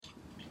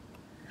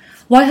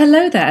Why,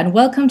 hello there, and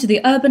welcome to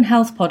the Urban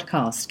Health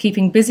Podcast,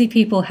 keeping busy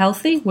people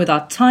healthy with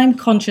our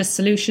time-conscious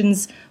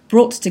solutions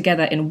brought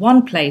together in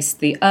one place,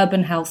 the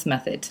Urban Health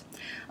Method.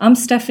 I'm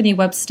Stephanie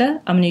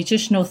Webster. I'm a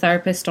nutritional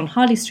therapist on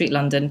Harley Street,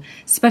 London,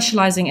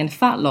 specialising in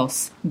fat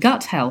loss,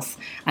 gut health,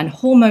 and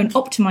hormone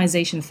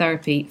optimization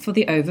therapy for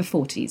the over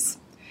 40s.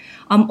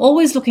 I'm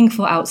always looking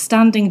for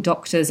outstanding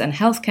doctors and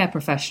healthcare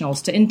professionals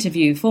to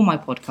interview for my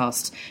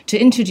podcast to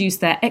introduce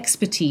their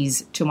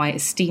expertise to my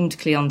esteemed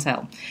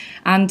clientele.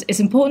 And it's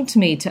important to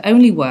me to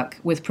only work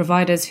with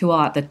providers who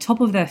are at the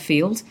top of their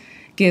field,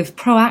 give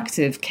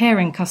proactive,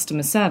 caring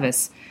customer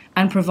service,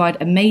 and provide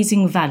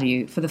amazing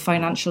value for the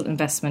financial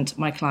investment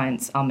my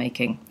clients are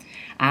making.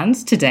 And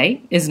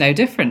today is no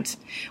different.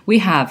 We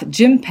have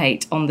Jim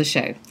Pate on the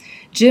show.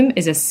 Jim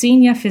is a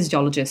senior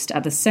physiologist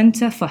at the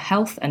Centre for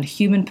Health and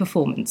Human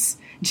Performance.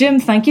 Jim,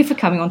 thank you for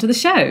coming onto the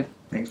show.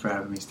 Thanks for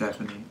having me,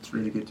 Stephanie. It's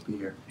really good to be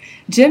here.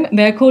 Jim,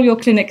 may I call your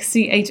clinic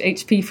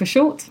CHHP for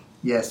short?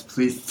 Yes,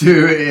 please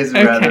do. It is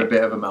rather a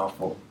bit of a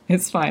mouthful.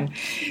 It's fine.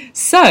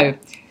 So,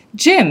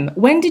 Jim,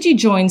 when did you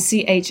join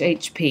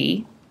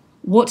CHHP?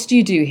 What do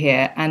you do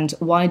here, and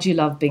why do you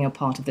love being a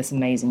part of this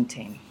amazing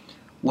team?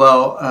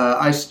 Well,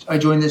 I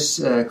joined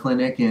this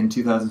clinic in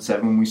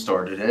 2007 when we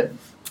started it.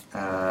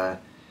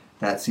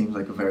 That seems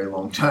like a very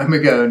long time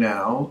ago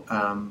now,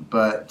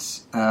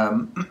 but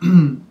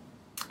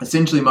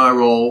essentially my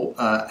role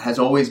has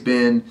always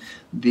been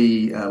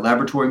the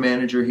laboratory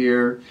manager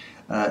here.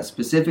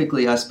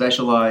 Specifically, I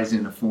specialize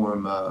in a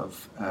form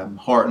of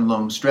heart and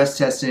lung stress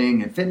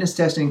testing and fitness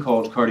testing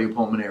called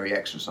cardiopulmonary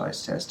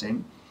exercise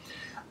testing.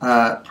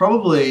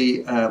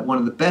 Probably one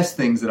of the best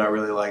things that I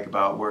really like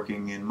about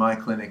working in my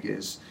clinic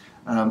is,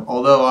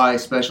 although I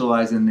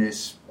specialize in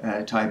this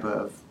type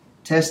of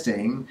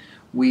testing,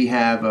 we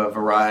have a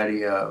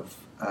variety of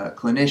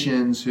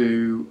clinicians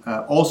who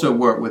also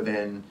work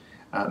within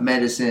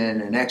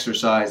medicine and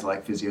exercise,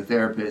 like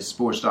physiotherapists,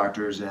 sports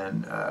doctors,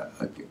 and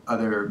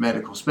other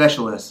medical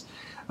specialists.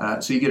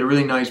 So you get a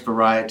really nice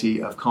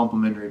variety of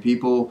complementary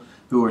people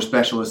who are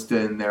specialists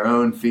in their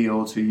own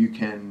fields who you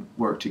can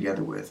work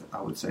together with,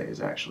 I would say,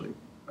 is actually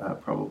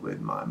probably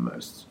my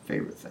most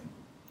favorite thing.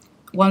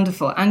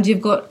 Wonderful. And you've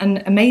got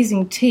an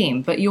amazing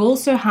team, but you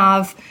also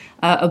have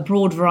a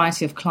broad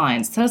variety of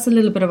clients. Tell us a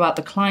little bit about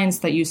the clients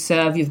that you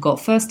serve. You've got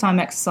first-time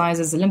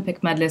exercisers,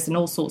 Olympic medalists, and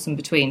all sorts in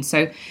between.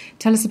 So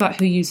tell us about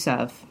who you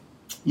serve.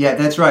 Yeah,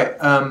 that's right.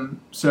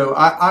 So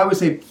I would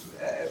say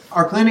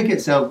our clinic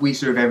itself, we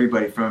serve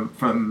everybody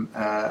from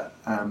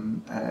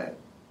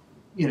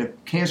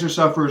cancer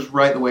sufferers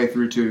right the way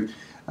through to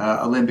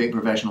Olympic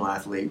professional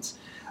athletes.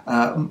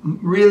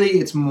 Really,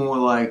 it's more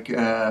like,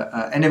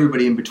 and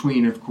everybody in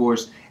between, of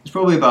course, it's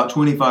probably about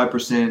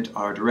 25%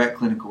 are direct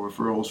clinical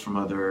referrals from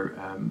other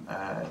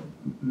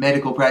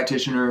medical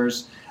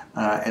practitioners,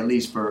 at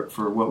least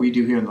for what we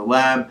do here in the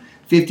lab.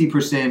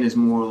 50% is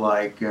more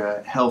like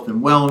health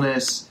and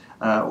wellness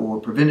or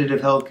preventative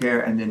health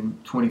care, and then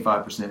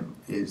 25%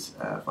 is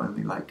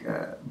finally like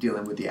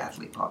dealing with the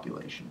athlete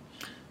population.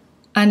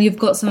 And you've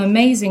got some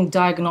amazing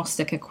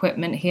diagnostic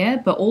equipment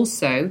here, but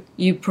also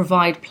you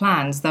provide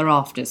plans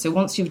thereafter. So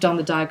once you've done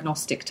the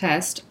diagnostic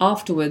test,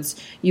 afterwards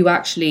you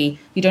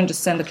don't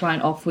just send the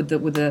client off with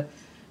the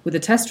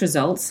test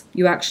results.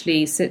 You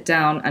actually sit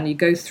down and you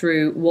go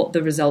through what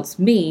the results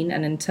mean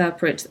and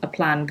interpret a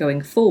plan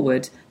going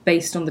forward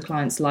based on the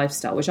client's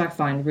lifestyle, which I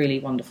find really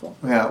wonderful.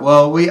 Yeah,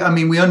 well, we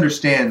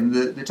understand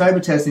the type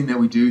of testing that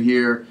we do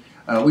here.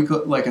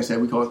 Like I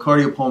said, we call it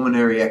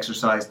cardiopulmonary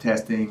exercise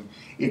testing.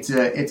 It's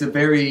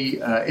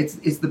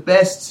the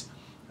best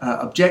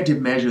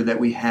objective measure that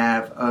we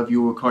have of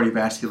your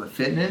cardiovascular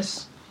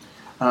fitness,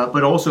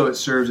 but also it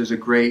serves as a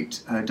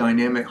great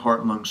dynamic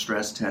heart and lung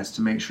stress test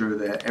to make sure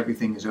that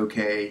everything is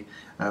okay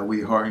with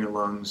your heart and your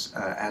lungs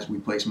as we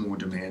place more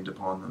demand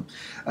upon them.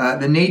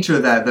 The nature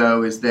of that,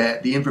 though, is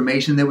that the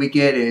information that we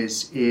get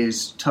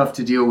is tough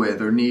to deal with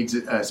or needs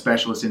a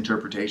specialist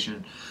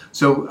interpretation.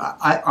 So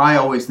I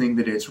always think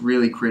that it's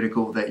really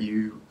critical that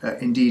you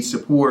indeed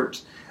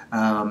support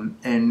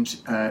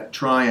and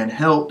try and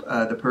help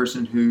the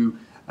person who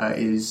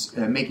is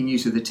making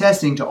use of the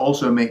testing to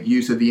also make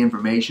use of the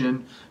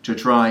information to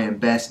try and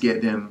best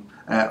get them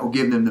or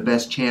give them the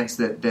best chance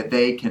that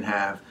they can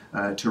have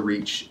to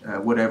reach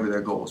whatever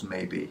their goals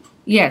may be.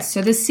 Yes,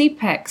 so the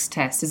CPEX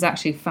test is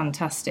actually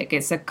fantastic.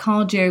 It's a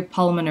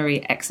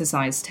cardiopulmonary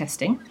exercise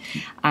testing,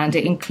 and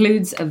it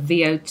includes a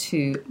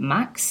VO2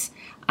 max.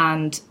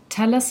 And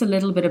tell us a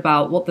little bit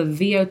about what the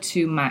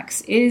VO2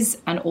 max is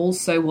and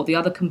also what the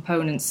other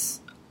components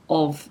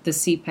of the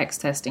CPEX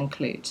test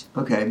include.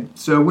 Okay,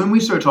 so when we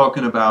start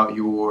talking about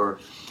your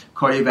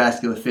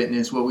cardiovascular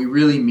fitness, what we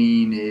really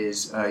mean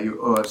is,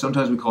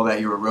 sometimes we call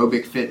that your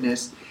aerobic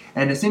fitness,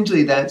 and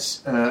essentially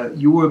that's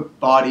your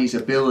body's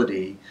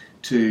ability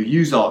to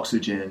use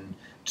oxygen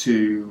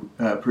to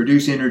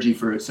produce energy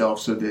for itself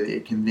so that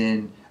it can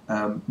then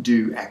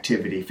do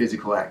activity,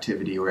 physical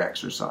activity or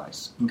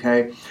exercise.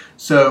 Okay,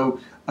 so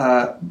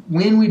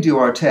when we do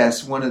our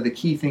tests, one of the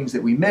key things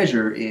that we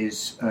measure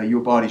is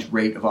your body's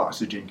rate of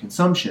oxygen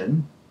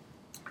consumption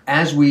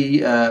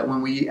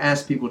when we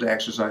ask people to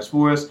exercise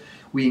for us,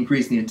 we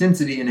increase the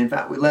intensity, and in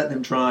fact, we let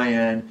them try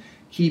and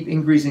keep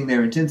increasing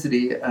their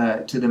intensity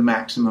to the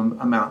maximum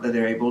amount that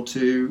they're able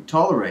to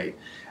tolerate.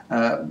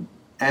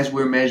 As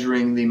we're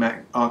measuring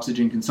the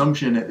oxygen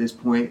consumption at this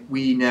point,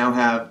 we now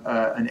have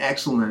an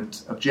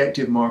excellent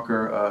objective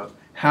marker of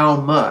how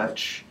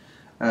much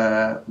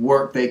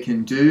work they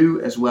can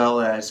do, as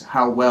well as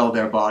how well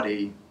their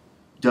body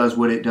does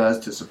what it does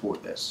to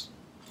support this.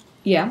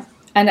 Yeah,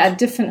 and at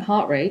different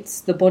heart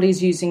rates, the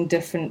body's using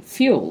different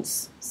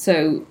fuels.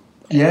 So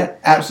yeah,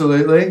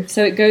 absolutely.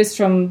 So it goes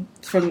from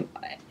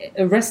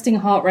a resting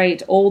heart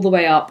rate all the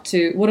way up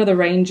to what are the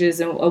ranges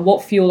and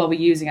what fuel are we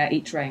using at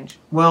each range?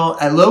 Well,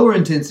 at lower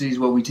intensities,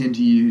 what we tend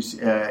to use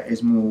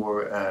is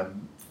more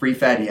free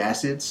fatty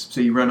acids.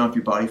 So you run off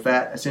your body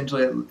fat,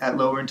 essentially, at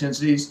lower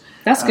intensities.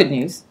 That's good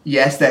news.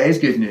 Yes, that is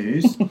good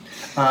news.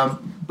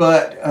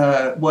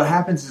 But what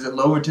happens is at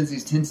lower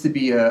intensities tends to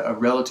be a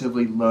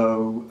relatively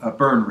low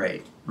burn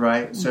rate,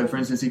 right? Mm-hmm. So, for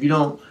instance, if you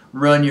don't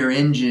run your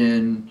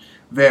engine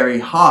very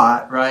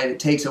hot, right, it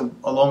takes a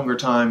longer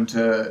time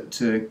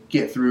to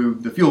get through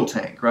the fuel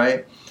tank,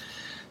 right?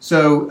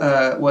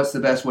 So what's the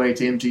best way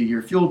to empty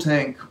your fuel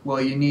tank? Well,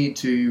 you need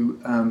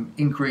to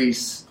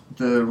increase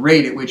the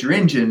rate at which your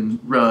engine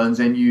runs,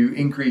 and you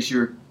increase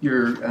your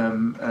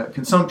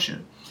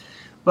consumption.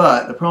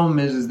 But the problem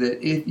is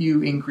that if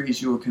you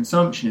increase your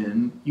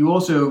consumption, you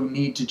also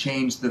need to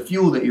change the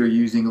fuel that you're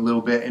using a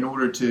little bit in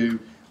order to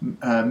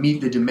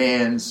meet the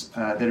demands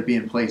that are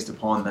being placed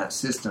upon that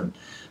system.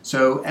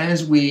 So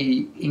as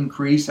we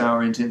increase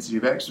our intensity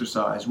of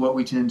exercise, what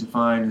we tend to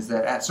find is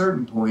that at a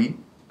certain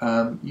point,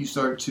 you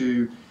start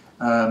to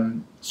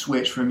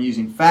switch from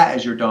using fat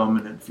as your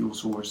dominant fuel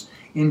source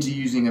into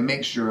using a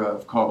mixture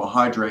of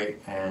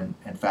carbohydrate and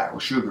fat,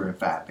 or sugar and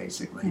fat,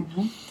 basically.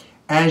 Mm-hmm.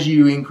 As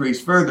you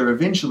increase further,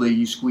 eventually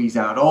you squeeze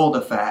out all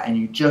the fat and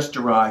you just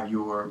derive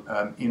your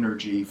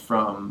energy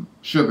from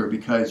sugar,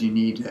 because you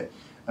need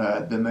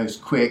the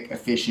most quick,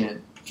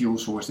 efficient fuel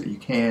source that you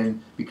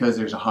can, because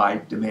there's a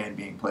high demand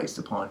being placed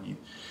upon you.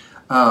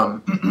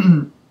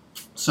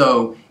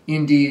 So,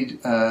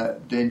 indeed, the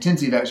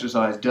intensity of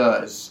exercise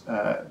does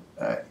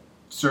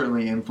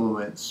certainly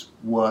influence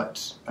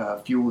what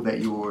fuel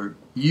that you're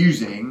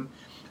using,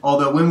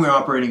 although when we're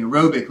operating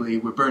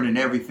aerobically, we're burning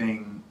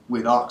everything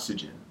with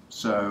oxygen.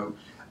 So,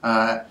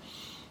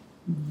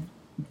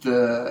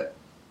 the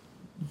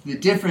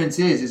difference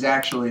is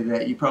actually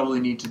that you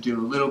probably need to do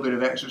a little bit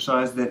of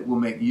exercise that will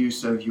make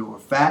use of your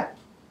fat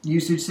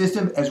usage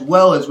system, as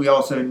well as we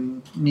also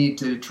need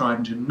to try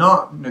to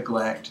not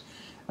neglect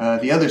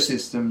the other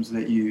systems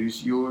that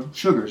use your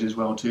sugars as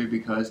well too,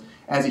 because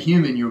as a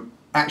human you're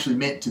actually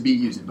meant to be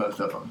using both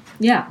of them.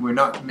 Yeah. We're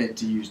not meant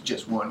to use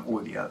just one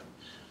or the other.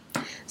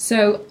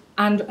 So,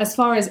 and as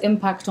far as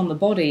impact on the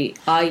body,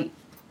 I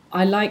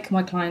like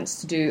my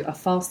clients to do a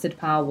fasted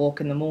power walk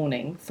in the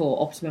morning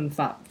for optimum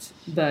fat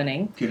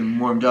burning. Get them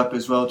warmed up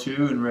as well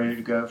too and ready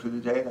to go for the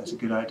day. That's a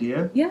good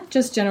idea. Yeah,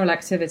 just general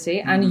activity.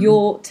 Mm-hmm. And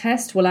your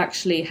test will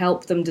actually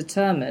help them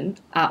determine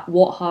at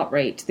what heart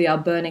rate they are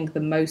burning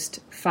the most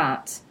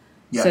fat,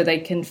 so they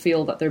can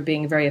feel that they're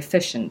being very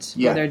efficient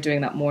when they're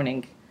doing that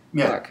morning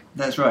work.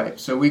 That's right.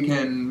 So we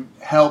can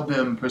help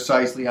them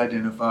precisely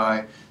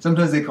identify,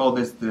 sometimes they call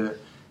this the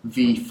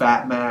V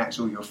fat max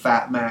or your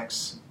fat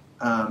max.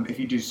 If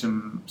you do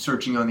some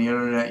searching on the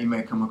internet, you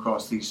may come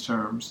across these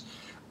terms.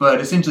 But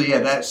essentially,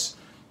 that's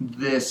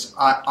this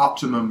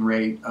optimum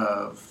rate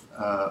of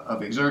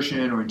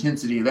exertion or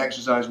intensity of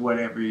exercise,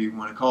 whatever you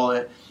want to call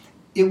it.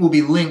 It will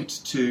be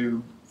linked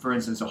to, for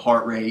instance, a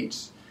heart rate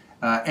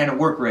and a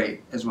work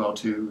rate as well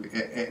too.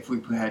 If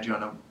we had you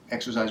on an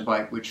exercise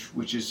bike,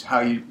 which is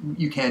how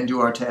you can do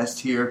our test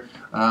here.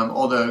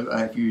 Although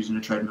if you're using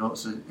a treadmill,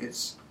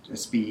 it's a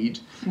speed,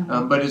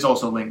 mm-hmm. But it's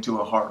also linked to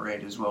a heart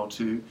rate as well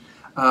too.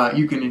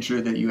 You can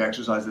ensure that you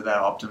exercise at that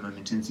optimum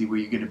intensity where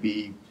you're going to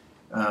be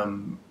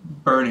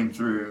burning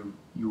through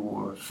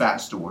your fat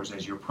stores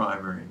as your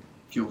primary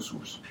fuel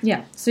source.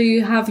 Yeah, so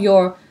you have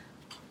your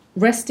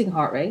resting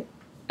heart rate,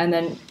 and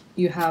then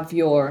you have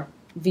your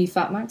V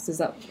fat max, is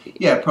that?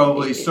 Yeah,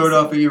 probably start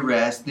off at your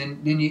rest,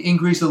 then you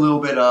increase a little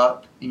bit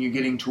up, and you're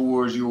getting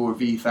towards your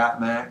V fat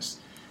max.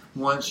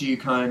 Once you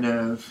kind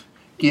of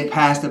get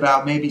past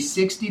about maybe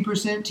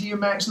 60% to your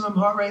maximum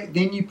heart rate,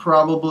 then you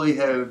probably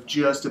have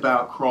just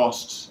about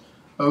crossed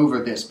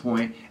over this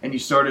point, and you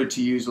started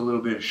to use a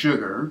little bit of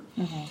sugar,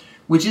 mm-hmm.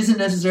 which isn't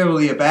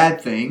necessarily a bad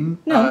thing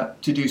to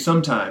do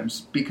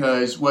sometimes,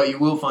 because what you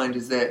will find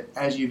is that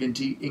as you've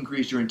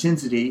increased your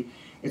intensity,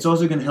 it's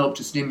also going to help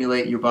to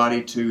stimulate your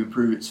body to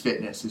improve its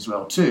fitness as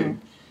well too,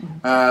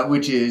 mm-hmm.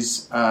 Which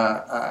is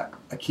a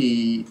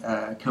key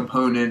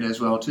component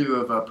as well too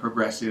of a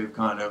progressive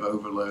kind of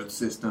overload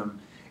system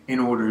in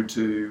order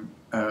to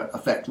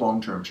affect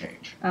long-term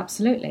change.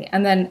 Absolutely.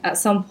 And then at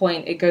some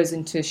point it goes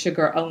into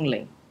sugar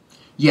only.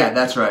 Yeah,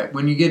 that's right.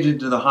 When you get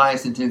into the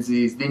highest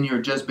intensities, then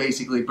you're just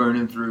basically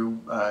burning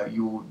through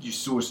your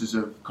sources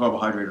of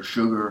carbohydrate or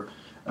sugar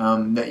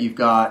that you've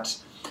got.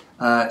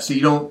 So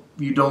you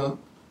don't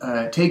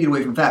take it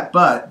away from fat.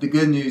 But the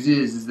good news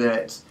is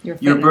that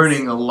you're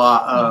burning a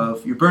lot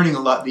of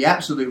the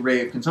absolute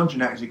rate of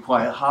consumption actually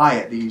quite high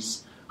at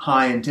these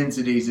high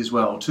intensities as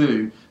well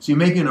too. So you're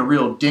making a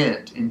real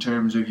dent in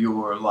terms of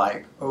your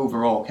like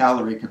overall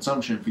calorie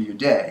consumption for your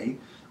day,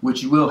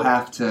 which will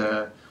affect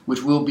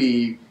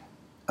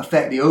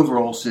the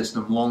overall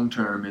system long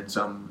term in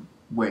some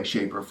way,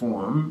 shape, or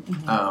form.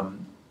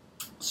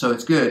 So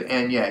it's good,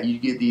 and you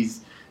get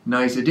these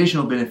nice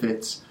additional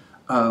benefits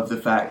of the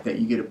fact that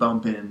you get a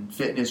bump in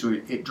fitness, or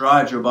it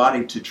drives your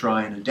body to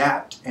try and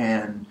adapt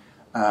and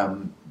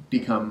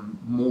become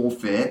more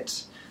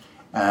fit.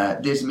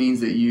 This means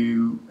that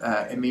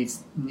it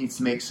needs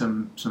to make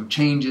some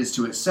changes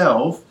to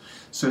itself.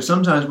 So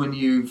sometimes when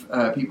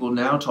people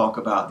now talk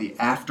about the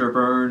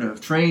afterburn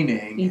of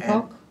training,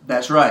 EPOC.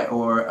 That's right,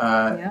 or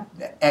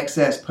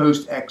excess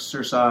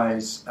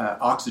post-exercise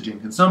oxygen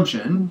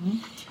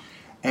consumption.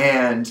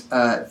 And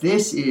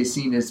this is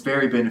seen as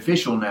very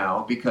beneficial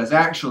now because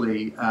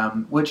actually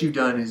what you've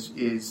done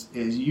is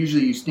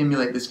usually you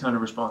stimulate this kind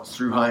of response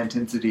through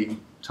high-intensity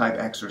type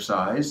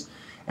exercise,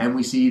 and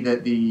we see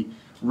that the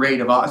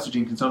rate of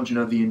oxygen consumption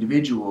of the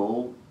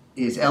individual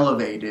is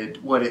elevated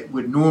what it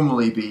would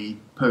normally be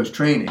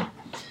post-training.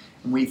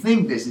 And we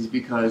think this is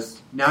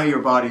because now your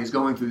body is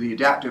going through the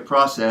adaptive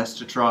process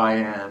to try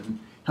and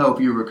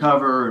help you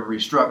recover and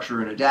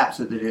restructure and adapt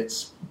so that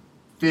it's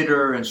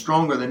fitter and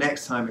stronger the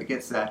next time it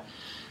gets that.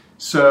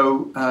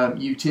 So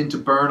you tend to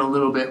burn a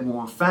little bit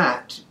more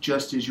fat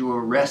just as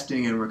you're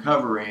resting and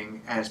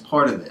recovering as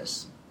part of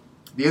this.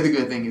 The other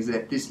good thing is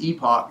that this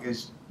EPOC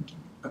is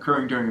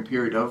occurring during a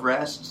period of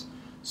rest,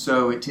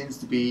 so it tends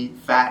to be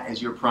fat as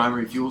your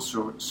primary fuel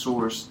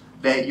source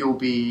that you'll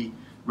be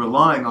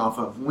relying off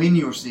of when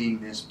you're seeing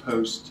this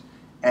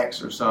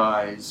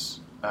post-exercise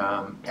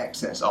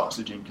excess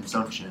oxygen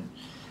consumption.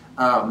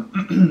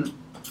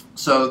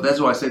 So that's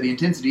why I say the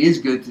intensity is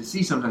good to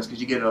see sometimes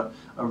because you get a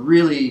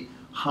really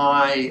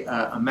high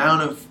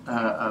amount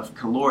of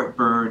caloric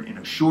burn in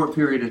a short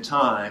period of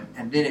time,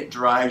 and then it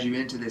drives you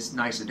into this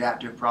nice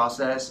adaptive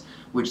process,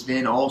 which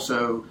then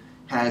also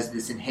has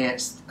this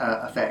enhanced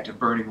effect of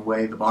burning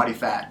away the body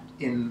fat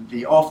in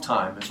the off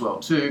time as well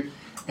too.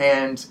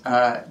 And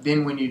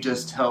then when you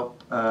just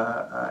help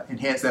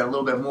enhance that a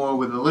little bit more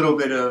with a little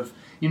bit of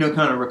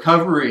kind of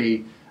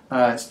recovery,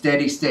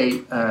 steady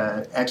state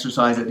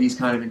exercise at these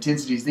kind of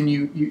intensities, then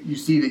you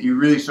see that you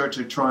really start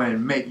to try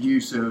and make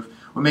use of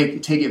or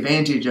take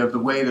advantage of the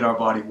way that our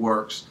body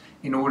works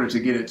in order to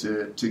get it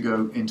to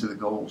go into the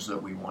goals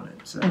that we want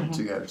it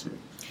to go to.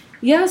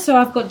 Yeah, so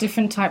I've got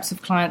different types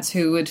of clients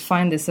who would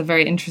find this a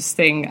very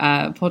interesting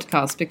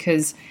podcast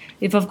because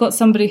if I've got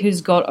somebody who's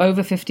got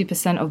over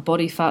 50% of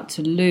body fat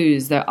to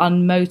lose, they're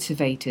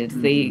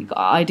unmotivated. The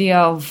idea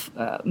of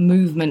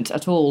movement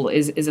at all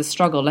is a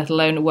struggle, let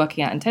alone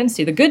working at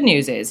intensity. The good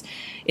news is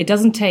it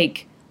doesn't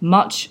take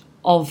much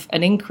of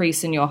an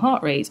increase in your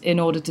heart rate in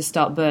order to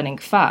start burning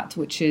fat,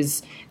 which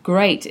is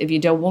great if you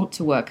don't want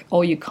to work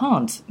or you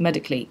can't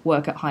medically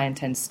work at high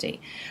intensity,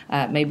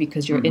 maybe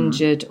because you're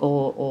injured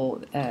or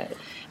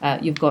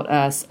you've got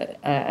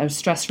a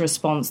stress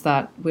response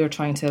that we're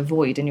trying to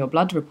avoid in your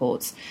blood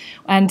reports.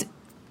 And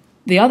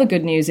the other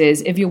good news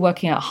is if you're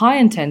working at high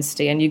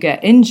intensity and you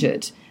get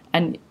injured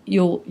and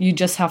you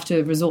just have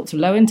to resort to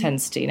low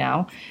intensity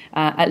now,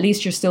 at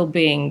least you're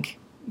being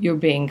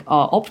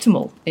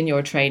optimal in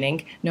your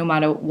training, no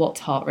matter what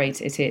heart rate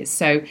it is.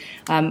 So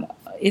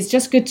it's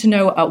just good to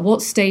know at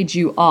what stage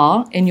you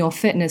are in your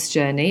fitness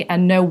journey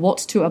and know what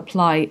to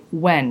apply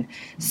when.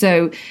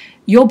 So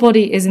your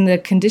body is in the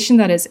condition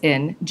that it's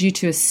in due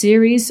to a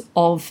series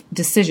of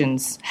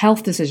decisions,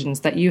 health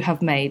decisions that you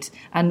have made.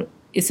 And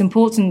it's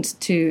important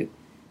to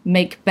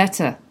make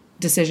better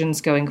decisions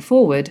going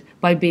forward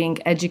by being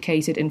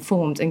educated,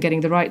 informed, and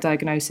getting the right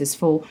diagnosis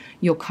for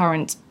your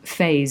current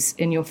phase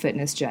in your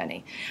fitness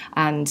journey.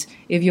 And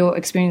if you're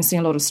experiencing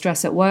a lot of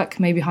stress at work,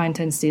 maybe high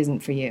intensity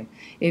isn't for you.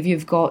 If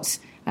you've got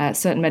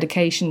certain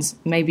medications,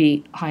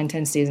 maybe high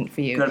intensity isn't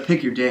for you. You've got to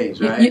pick your days,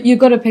 right? You've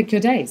got to pick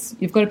your days.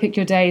 You've got to pick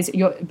your days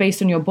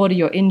based on your body,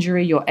 your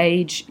injury, your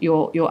age,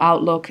 your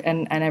outlook,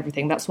 and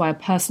everything. That's why a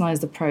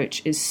personalized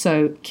approach is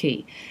so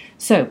key.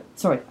 So,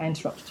 sorry, I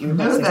interrupted you.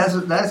 No,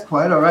 that's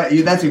quite all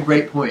right. That's a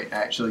great point,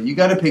 actually. You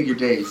got to pick your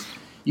days.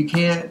 You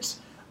can't.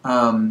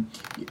 Life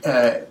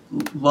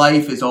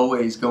is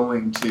always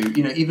going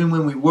to, even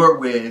when we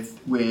work with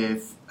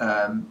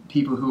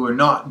people who are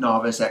not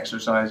novice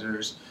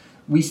exercisers,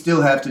 we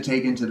still have to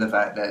take into the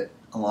fact that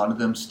a lot of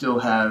them still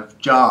have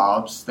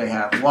jobs. They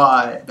have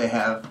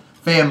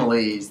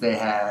families. They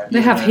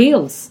have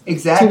heels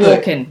exactly to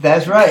walk in.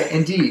 That's right,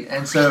 indeed.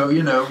 And so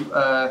you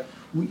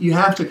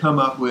have to come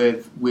up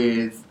with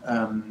we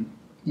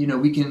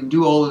can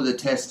do all of the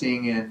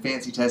testing and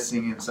fancy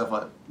testing and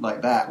stuff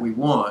like that we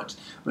want,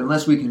 but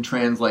unless we can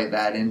translate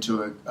that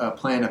into a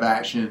plan of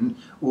action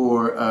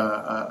or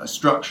a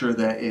structure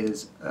that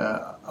is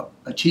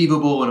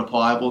achievable and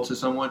applicable to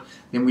someone,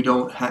 then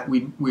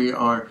we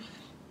are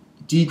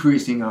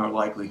decreasing our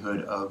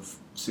likelihood of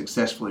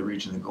successfully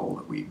reaching the goal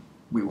that we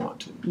we want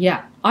to.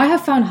 Yeah. I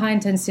have found high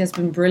intensity has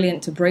been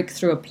brilliant to break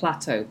through a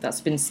plateau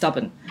that's been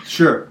stubborn.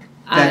 Sure.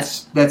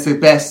 That's the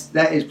best.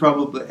 That is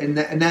probably, and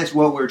that's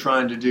what we're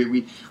trying to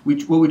do.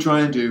 What we try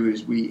and do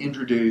is we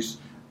introduce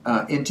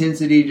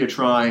intensity to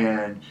try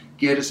and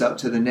get us up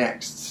to the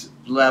next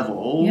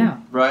level. Yeah.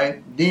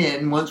 Right.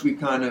 Then once we've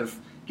kind of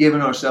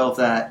given ourselves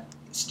that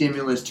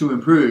stimulus to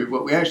improve,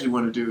 what we actually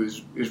want to do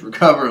is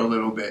recover a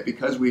little bit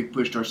because we've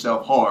pushed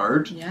ourselves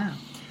hard. Yeah.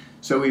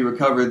 So we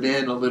recover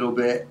then a little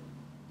bit,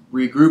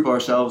 regroup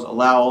ourselves,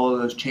 allow all of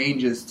those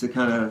changes to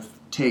kind of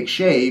take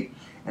shape,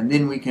 and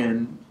then we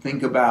can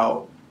think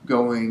about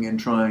going and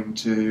trying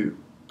to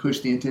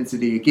push the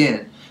intensity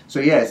again. So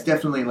yeah, it's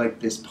definitely like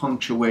this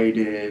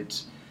punctuated.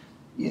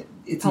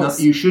 It's pulse. not.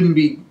 You shouldn't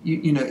be.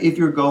 You know, if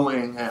you're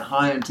going at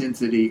high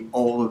intensity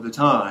all of the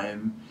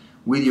time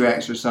with your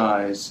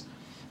exercise,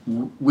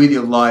 with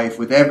your life,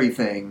 with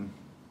everything,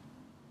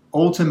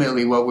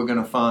 ultimately what we're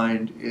going to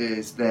find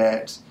is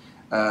that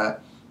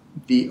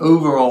the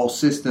overall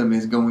system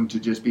is going to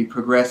just be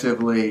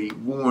progressively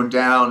worn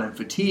down and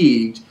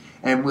fatigued,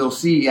 and we'll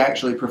see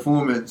actually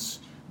performance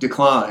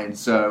decline.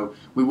 So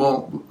we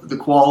won't. The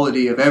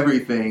quality of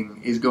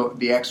everything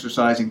the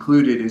exercise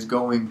included is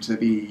going to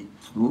be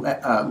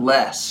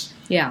less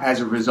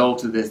as a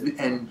result of this.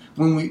 And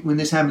when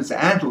this happens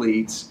to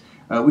athletes,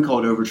 we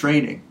call it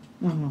overtraining,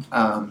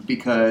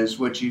 because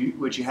what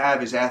you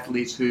have is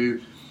athletes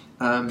who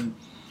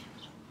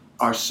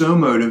are so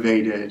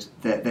motivated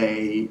that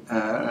they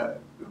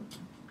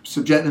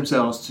subject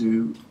themselves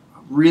to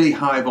really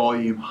high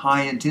volume,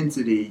 high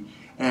intensity,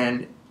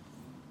 and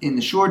in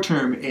the short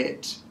term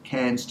it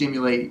can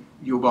stimulate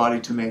your body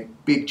to make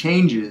big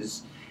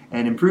changes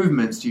and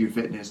improvements to your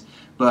fitness.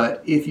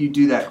 But if you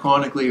do that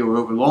chronically or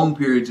over long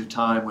periods of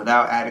time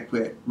without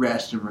adequate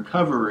rest and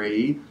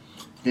recovery,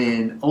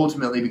 then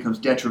ultimately it becomes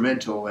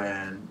detrimental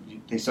and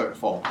they start to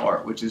fall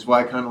apart, which is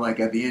why kind of like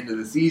at the end of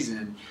the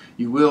season,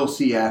 you will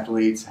see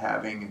athletes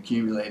having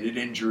accumulated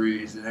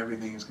injuries and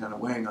everything is kind of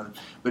weighing on them.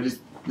 But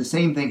the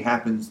same thing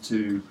happens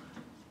to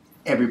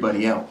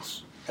everybody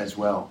else as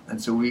well.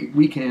 And so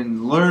we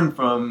can learn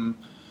from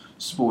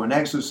sport and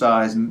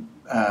exercise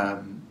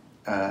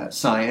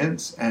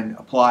science and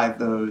apply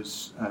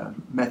those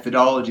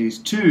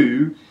methodologies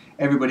to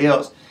everybody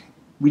else.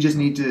 We just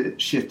need to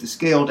shift the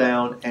scale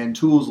down, and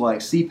tools like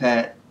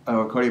CPAT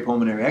or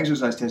cardiopulmonary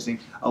exercise testing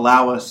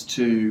allow us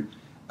to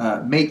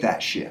make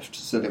that shift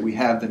so that we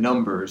have the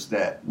numbers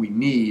that we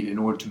need in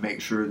order to make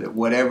sure that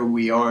whatever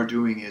we are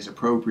doing is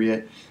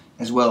appropriate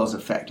as well as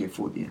effective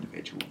for the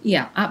individual.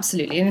 Yeah,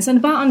 absolutely. And it's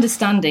about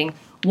understanding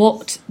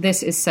what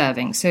this is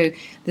serving. So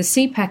the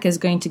CPAC is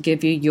going to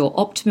give you your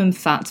optimum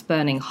fat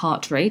burning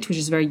heart rate, which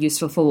is very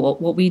useful for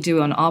what we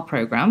do on our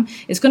program.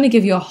 It's going to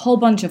give you a whole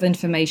bunch of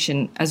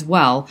information as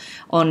well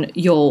on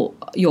your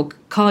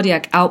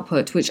cardiac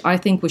output, which I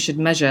think we should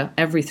measure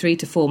every 3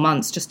 to 4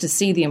 months just to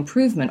see the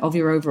improvement of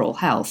your overall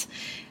health.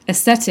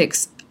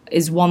 Aesthetics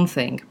is one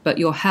thing, but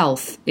your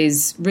health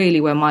is really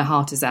where my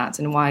heart is at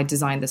and why I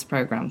designed this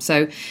program.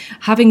 So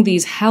having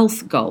these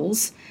health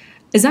goals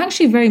is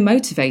actually very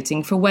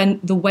motivating for when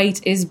the weight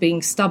is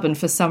being stubborn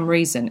for some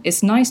reason.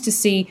 It's nice to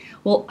see,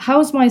 well,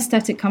 how's my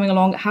aesthetic coming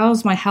along?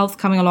 How's my health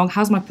coming along?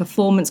 How's my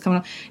performance coming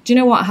along? Do you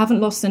know what? I haven't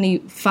lost any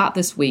fat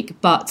this week,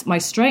 but my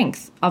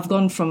strength, I've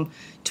gone from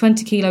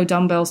 20 kilo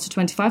dumbbells to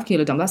 25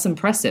 kilo dumbbells. That's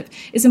impressive.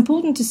 It's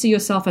important to see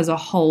yourself as a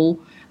whole,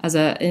 as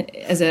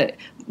a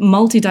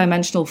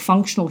multi-dimensional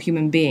functional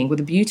human being with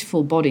a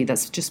beautiful body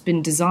that's just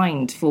been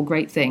designed for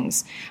great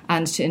things,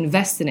 and to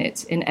invest in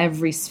it in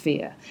every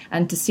sphere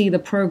and to see the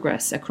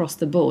progress across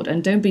the board.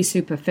 And don't be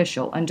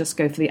superficial and just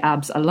go for the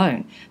abs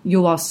alone.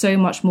 You are so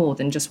much more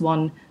than just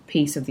one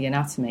piece of the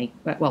anatomy.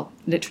 Well,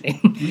 literally.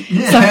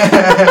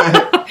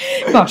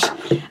 Gosh,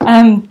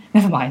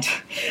 never mind.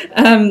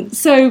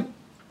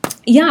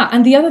 Yeah,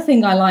 and the other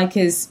thing I like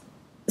is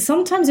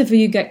sometimes if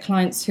you get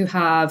clients who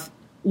have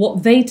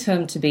what they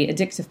term to be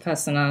addictive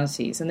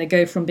personalities, and they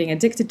go from being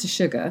addicted to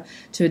sugar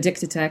to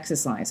addicted to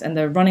exercise, and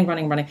they're running,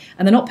 and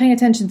they're not paying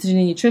attention to the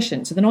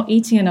nutrition, so they're not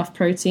eating enough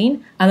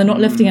protein, and they're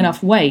not lifting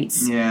enough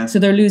weights, so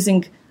they're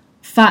losing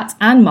fat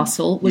and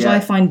muscle, which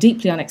I find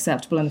deeply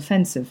unacceptable and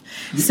offensive.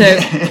 So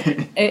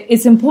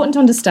it's important to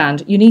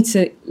understand you need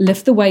to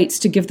lift the weights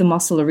to give the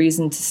muscle a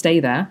reason to stay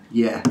there,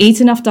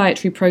 eat enough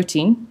dietary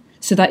protein,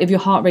 so that if your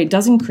heart rate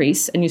does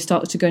increase and you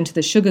start to go into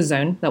the sugar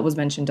zone that was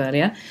mentioned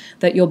earlier,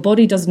 that your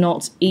body does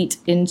not eat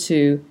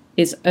into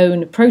its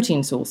own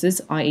protein sources,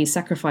 i.e.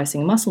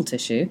 sacrificing muscle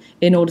tissue,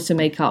 in order to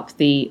make up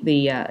the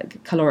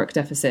caloric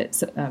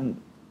deficit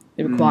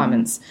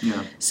requirements.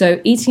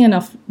 So eating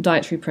enough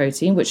dietary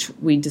protein, which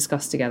we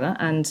discussed together,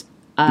 and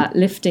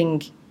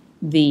lifting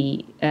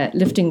the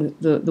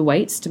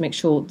weights to make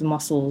sure the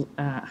muscle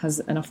has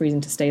enough reason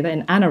to stay there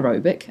in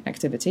anaerobic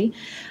activity.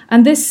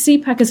 And this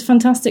CPAC is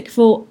fantastic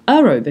for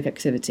aerobic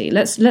activity.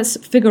 Let's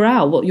figure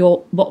out what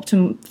your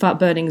optimum fat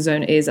burning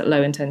zone is at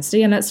low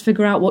intensity, and let's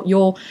figure out what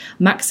your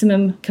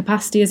maximum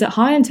capacity is at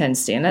high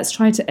intensity, and let's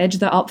try to edge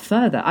that up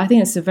further. I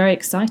think it's very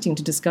exciting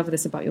to discover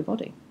this about your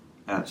body.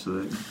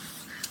 Absolutely.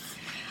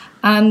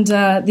 And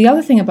the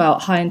other thing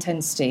about high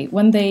intensity,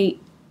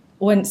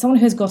 when someone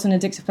who's got an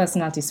addictive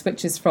personality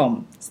switches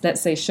from,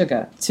 let's say,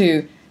 sugar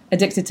to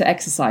addicted to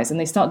exercise, and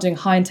they start doing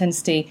high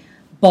intensity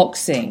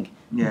boxing,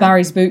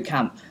 Barry's boot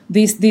camp,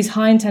 these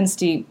high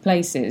intensity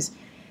places,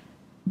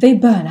 they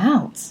burn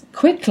out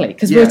quickly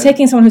because we're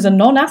taking someone who's a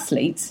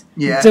non-athlete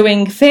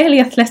doing fairly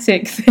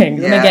athletic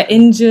things, and they get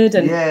injured.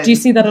 And do you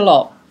see that a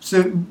lot?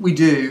 So we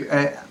do,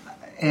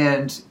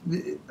 and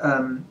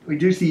we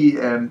do see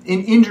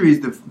injury is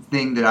the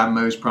thing that I'm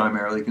most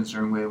primarily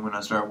concerned with when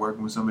I start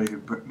working with somebody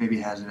who maybe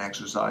hasn't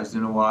exercised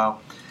in a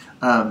while.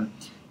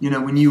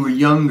 When you were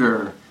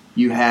younger,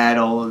 you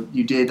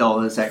did all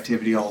this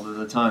activity all of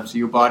the time, so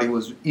your body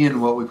was in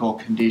what we call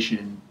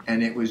condition,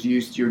 and it was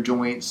used to your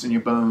joints and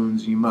your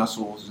bones and your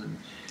muscles, and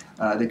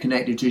the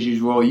connective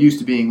tissues were all used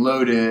to being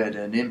loaded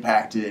and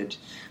impacted.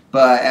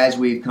 But as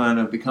we've kind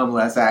of become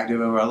less active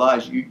over our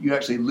lives, you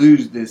actually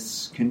lose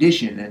this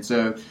condition. And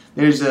so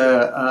there's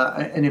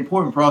an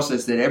important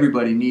process that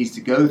everybody needs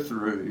to go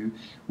through,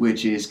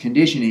 which is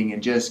conditioning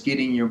and just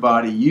getting your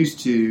body used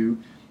to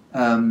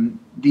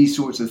these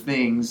sorts of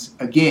things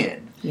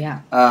again.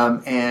 Yeah.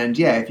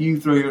 If you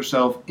throw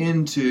yourself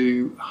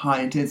into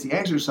high-intensity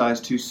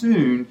exercise too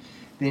soon,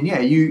 then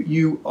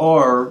you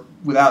are,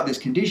 without this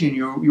condition,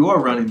 you are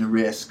running the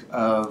risk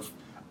of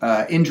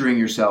injuring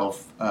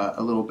yourself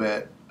a little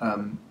bit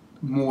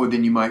more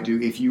than you might do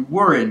if you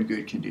were in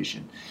good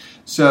condition.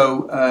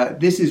 So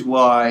this is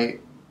why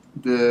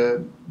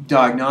the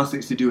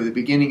diagnostics to do at the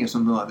beginning of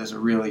something like this are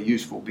really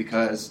useful,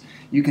 because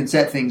you can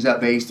set things up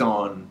based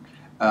on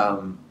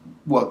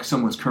what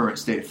someone's current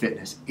state of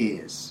fitness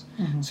is.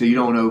 Mm-hmm. So you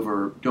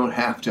don't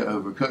have to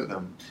overcook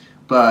them.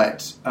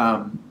 But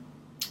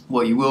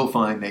what you will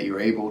find that you're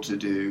able to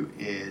do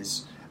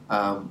is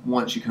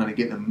once you kind of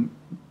get them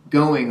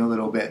going a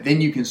little bit,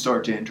 then you can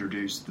start to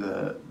introduce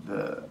the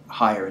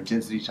higher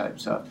intensity type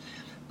stuff.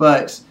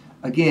 But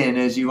again,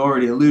 as you've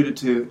already alluded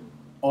to,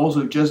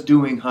 also just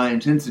doing high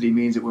intensity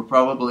means that we're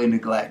probably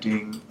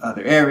neglecting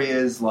other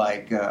areas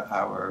like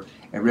our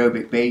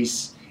aerobic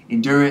base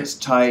endurance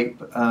type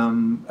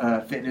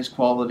fitness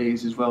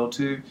qualities as well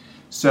too.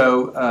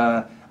 So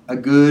a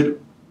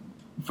good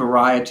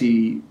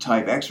variety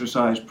type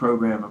exercise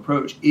program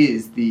approach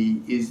is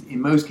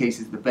in most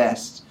cases the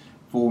best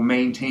for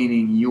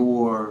maintaining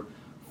your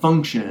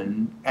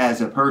function as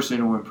a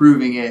person or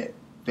improving it,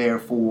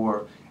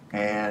 therefore,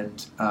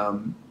 and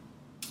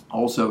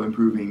also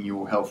improving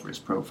your health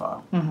risk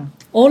profile. Mm-hmm.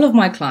 All of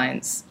my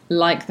clients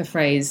like the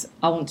phrase,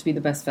 I want to be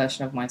the best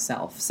version of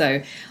myself.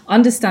 So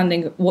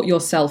understanding what your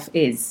self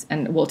is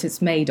and what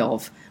it's made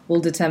of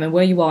will determine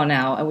where you are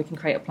now, and we can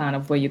create a plan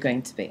of where you're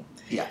going to be.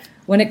 Yeah.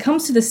 When it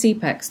comes to the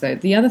CPEX, though,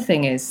 the other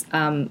thing is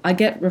I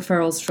get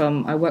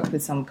referrals I work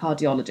with some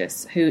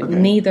cardiologists who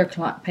need their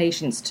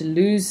patients to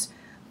lose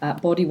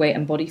body weight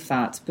and body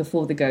fat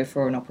before they go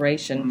for an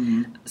operation.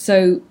 Mm-hmm.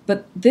 So,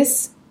 but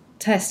this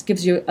test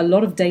gives you a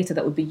lot of data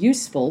that would be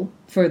useful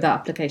for that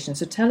application.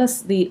 So tell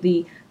us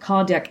the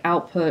cardiac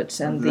output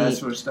and that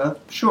sort of stuff.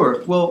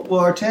 Sure. Well,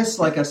 our test,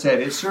 like I said,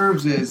 it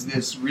serves as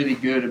this really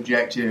good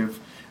objective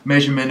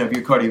measurement of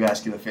your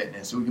cardiovascular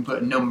fitness. So we can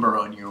put a number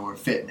on your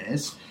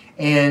fitness,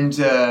 and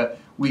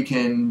we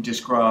can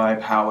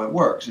describe how it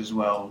works as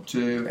well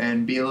too,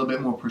 and be a little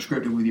bit more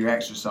prescriptive with your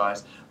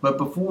exercise. But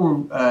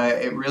before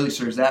it really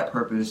serves that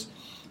purpose,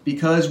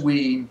 because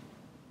we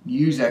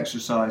use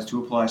exercise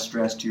to apply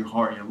stress to your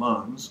heart and your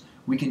lungs,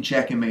 we can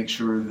check and make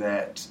sure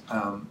that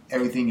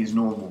everything is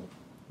normal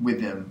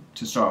with them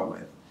to start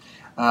with.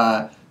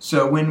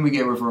 So when we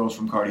get referrals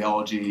from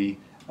cardiology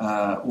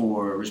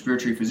or a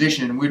respiratory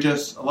physician,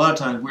 a lot of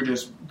times we're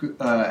just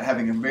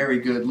having a very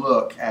good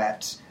look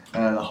at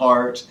the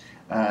heart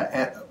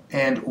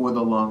and or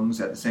the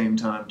lungs at the same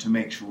time to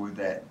make sure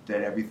that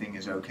everything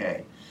is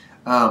okay.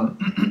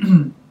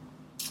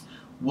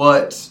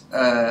 What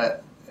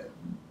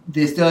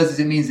this does is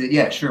it means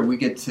that, we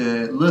get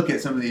to look at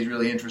some of these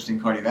really interesting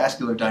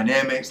cardiovascular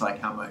dynamics,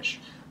 like how much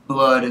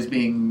blood is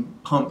being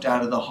pumped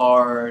out of the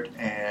heart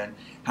and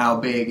how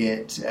big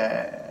it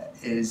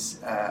is,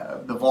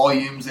 the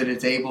volumes that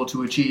it's able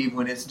to achieve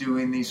when it's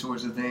doing these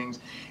sorts of things.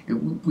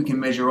 We can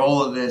measure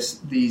all of this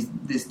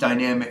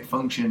dynamic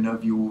function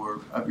of your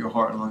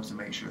heart and lungs to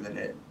make sure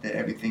that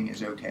everything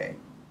is okay.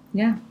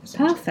 Yeah,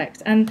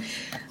 perfect. And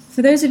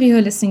for those of you who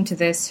are listening to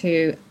this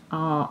who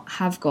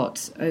have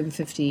got over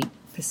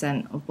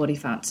 50% of body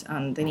fat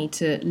and they need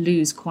to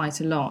lose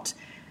quite a lot,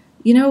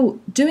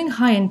 doing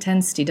high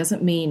intensity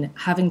doesn't mean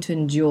having to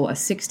endure a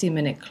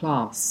 60-minute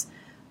class.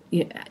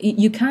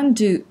 You can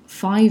do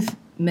 5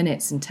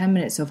 minutes and 10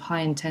 minutes of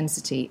high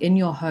intensity in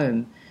your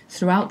home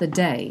throughout the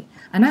day,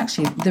 and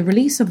actually the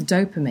release of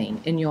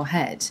dopamine in your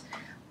head,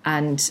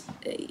 and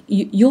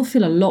you'll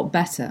feel a lot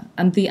better,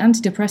 and the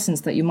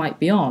antidepressants that you might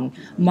be on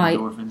might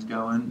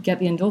get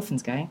the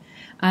endorphins going,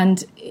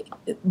 and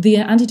the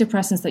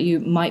antidepressants that you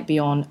might be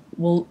on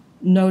will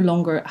no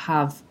longer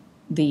have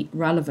the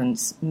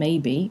relevance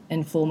maybe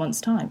in 4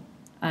 months' time.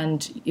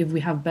 And if we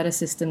have better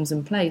systems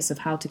in place of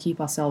how to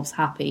keep ourselves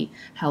happy,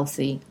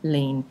 healthy,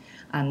 lean,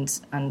 and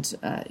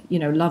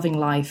loving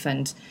life.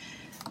 And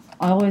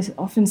I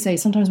often say,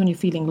 sometimes when you're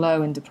feeling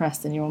low and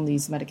depressed and you're on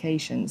these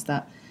medications,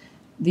 that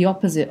the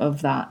opposite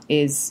of that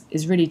is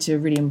really to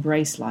really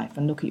embrace life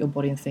and look at your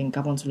body and think,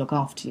 I want to look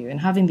after you. And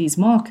having these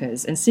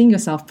markers and seeing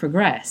yourself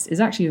progress is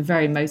actually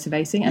very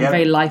motivating and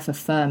very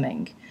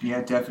life-affirming.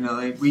 Yeah,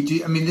 definitely. We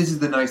do. I mean, this is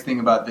the nice thing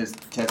about this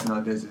testing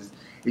like this is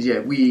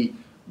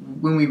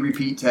when we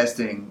repeat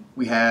testing,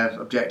 we have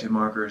objective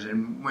markers,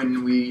 and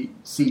when we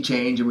see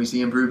change and we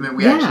see improvement,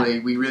 we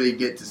really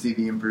get to see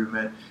the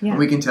improvement. Yeah. And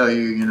we can tell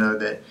you,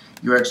 that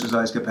your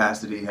exercise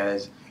capacity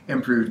has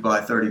improved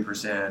by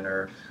 30%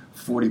 or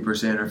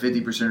 40% or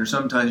 50%, or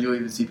sometimes you'll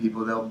even see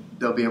people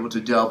they'll be able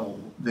to double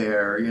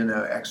their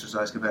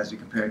exercise capacity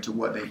compared to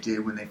what they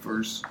did when they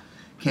first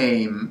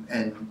came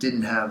and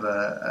didn't have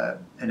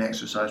an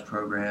exercise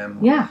program,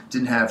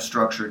 didn't have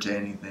structure to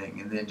anything,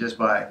 and then just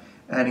by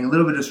adding a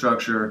little bit of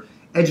structure,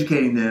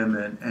 educating them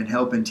and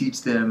helping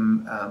teach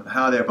them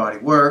how their body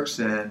works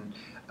and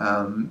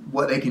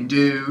what they can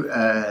do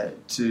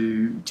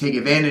to take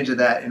advantage of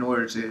that in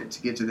order to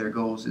get to their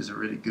goals is a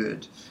really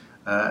good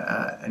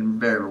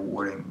and very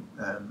rewarding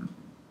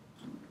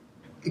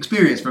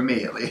experience for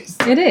me, at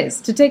least. It is.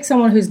 To take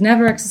someone who's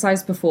never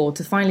exercised before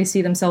to finally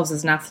see themselves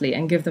as an athlete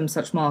and give them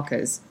such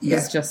markers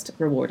is just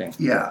rewarding.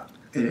 Yeah,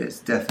 it is,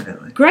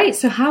 definitely. Great.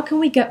 So how can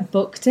we get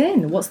booked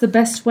in? What's the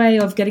best way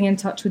of getting in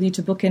touch with you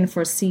to book in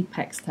for a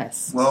CPEX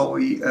test? Well,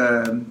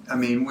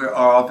 our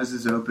office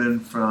is open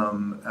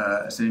from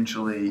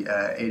essentially 8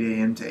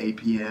 a.m. to 8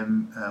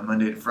 p.m.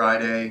 Monday to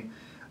Friday.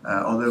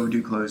 Although we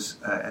do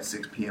close at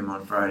 6 p.m.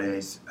 on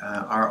Fridays.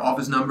 Our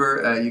office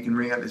number, you can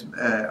ring up,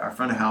 our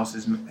front of house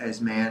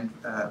is manned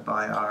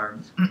by our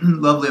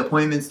lovely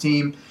appointments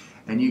team,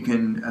 and you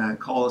can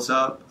call us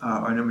up.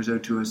 Our number is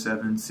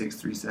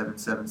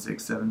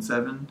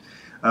 0207-637-7677.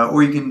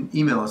 Or you can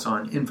email us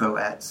on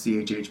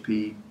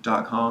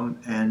info@chhp.com,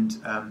 and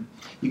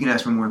you can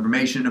ask for more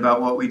information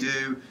about what we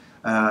do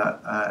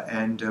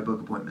and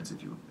book appointments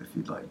if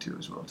you'd like to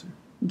as well, too.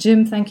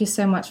 Jim, thank you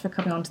so much for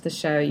coming onto the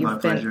show.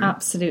 You've been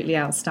absolutely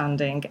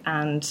outstanding.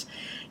 And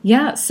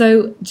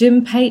so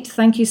Jim Pate,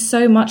 thank you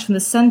so much, from the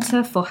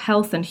Centre for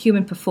Health and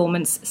Human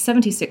Performance,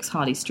 76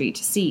 Harley Street,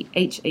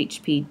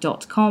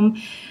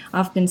 chhp.com.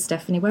 I've been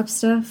Stephanie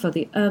Webster for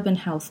the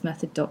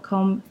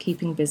urbanhealthmethod.com,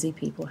 keeping busy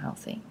people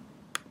healthy.